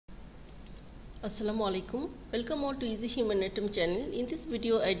Assalamu alaikum. Welcome all to Easy Human Anatomy channel. In this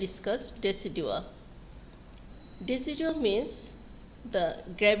video I discussed decidua. Decidua means the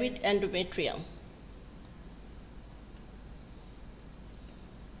gravid endometrium.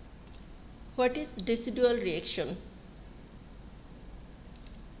 What is decidual reaction?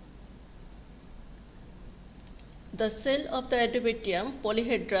 The cell of the endometrium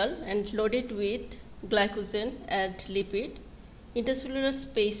polyhedral and loaded with glycogen and lipid. Intercellular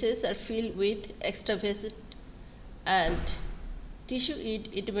spaces are filled with extravasate and tissue is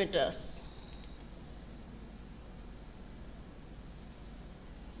edematous.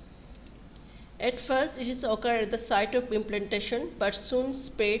 At first it is occur at the site of implantation but soon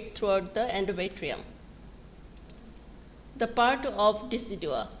spread throughout the endometrium. The part of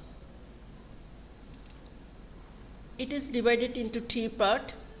decidua. It is divided into three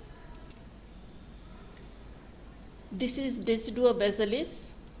parts. This is decidua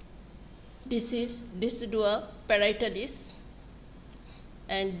basalis, this is decidua parietalis,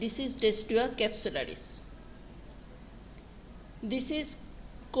 and this is decidua capsularis. This is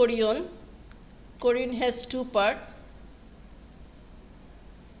chorion. Chorion has two parts.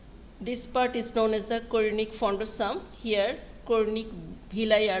 This part is known as the chorionic fundosum. Here chorionic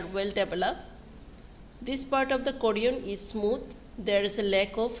villi are well developed. This part of the chorion is smooth. There is a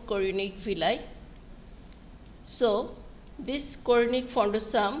lack of chorionic villi. So this chorionic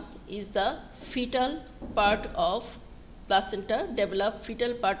fundosum is the fetal part of placenta, developed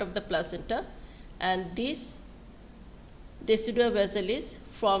fetal part of the placenta, and this decidua basalis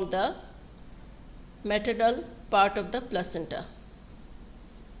from the maternal part of the placenta.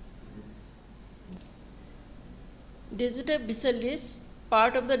 Decidua basalis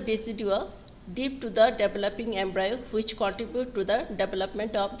part of the decidua deep to the developing embryo which contribute to the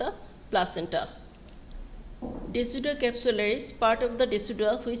development of the placenta. Decidua capsularis part of the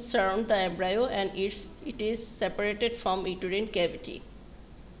decidua which surround the embryo and it is separated from uterine cavity.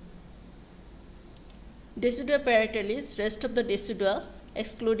 Decidua parietalis rest of the decidua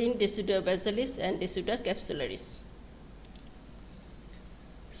excluding decidua basalis and decidua capsularis.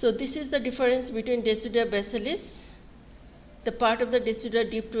 So this is the difference between decidua basalis, the part of the decidua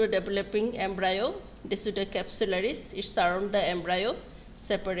deep to a developing embryo. Decidua capsularis, it surround the embryo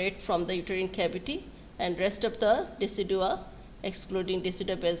separate from the uterine cavity, and rest of the decidua excluding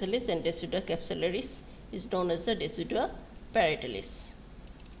decidua basalis and decidua capsularis is known as the decidua parietalis.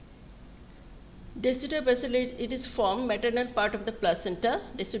 Decidua basalis, it is from maternal part of the placenta,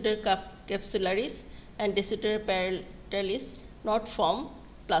 decidua capsularis and decidua parietalis not from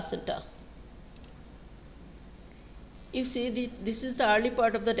placenta. You see this is the early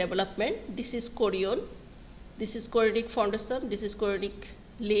part of the development. This is chorion, this is chorionic fundosum, this is chorionic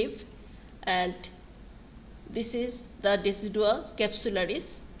leaf, and this is the decidua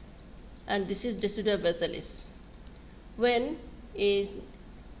capsularis, and this is decidua basalis. When a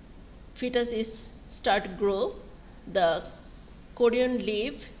fetus is start to grow, the chorion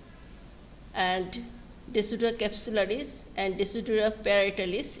leaf and decidua capsularis and decidua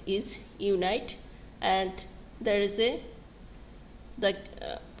parietalis is unite, and there is the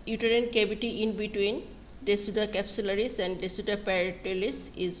uterine cavity in between decidua capsularis and decidua parietalis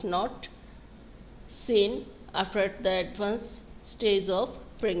is not seen after the advanced stage of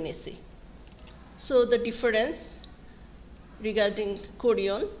pregnancy. So the difference regarding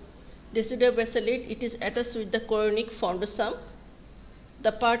chorion, decidua basalis, it is attached with the chorionic fundosum,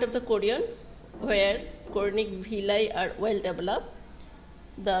 the part of the chorion where chorionic villi are well developed.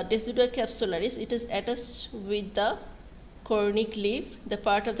 The decidua capsularis, it is attached with the chorionic leaf, the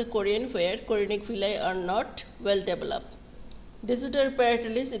part of the chorion where chorionic villi are not well developed. Decidua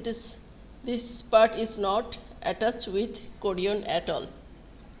parietalis, it is this part is not attached with chorion at all.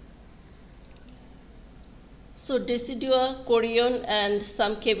 So decidua, chorion and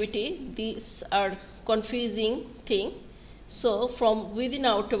some cavity, these are confusing thing. So from within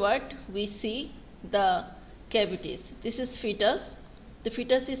outward we see the cavities. This is fetus. The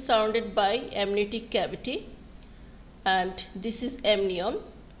fetus is surrounded by amniotic cavity, and this is amnion,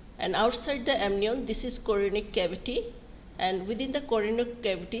 and outside the amnion this is chorionic cavity, and within the chorionic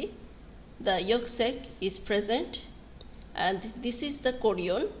cavity the yolk sac is present, and this is the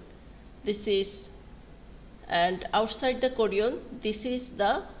chorion, this is, and outside the chorion this is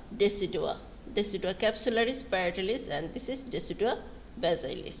the decidua, decidua capsularis, parietalis, and this is decidua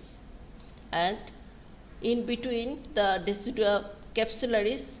basalis, and in between the decidua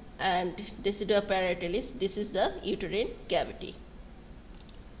capsularis and decidua parietalis, this is the uterine cavity.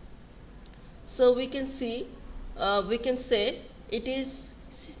 So we can see, we can say it is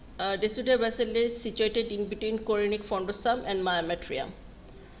decidua basalis is situated in between chorionic fundosum and myometrium.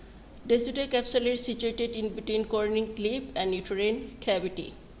 Decidua capsularis is situated in between chorionic leaf and uterine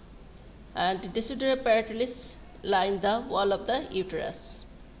cavity, and decidua parietalis line the wall of the uterus.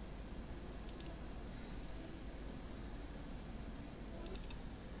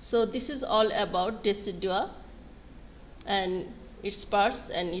 So this is all about decidua and its parts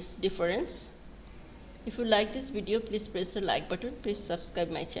and its difference. If you like this video, please press the like button. Please subscribe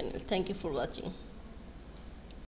my channel. Thank you for watching.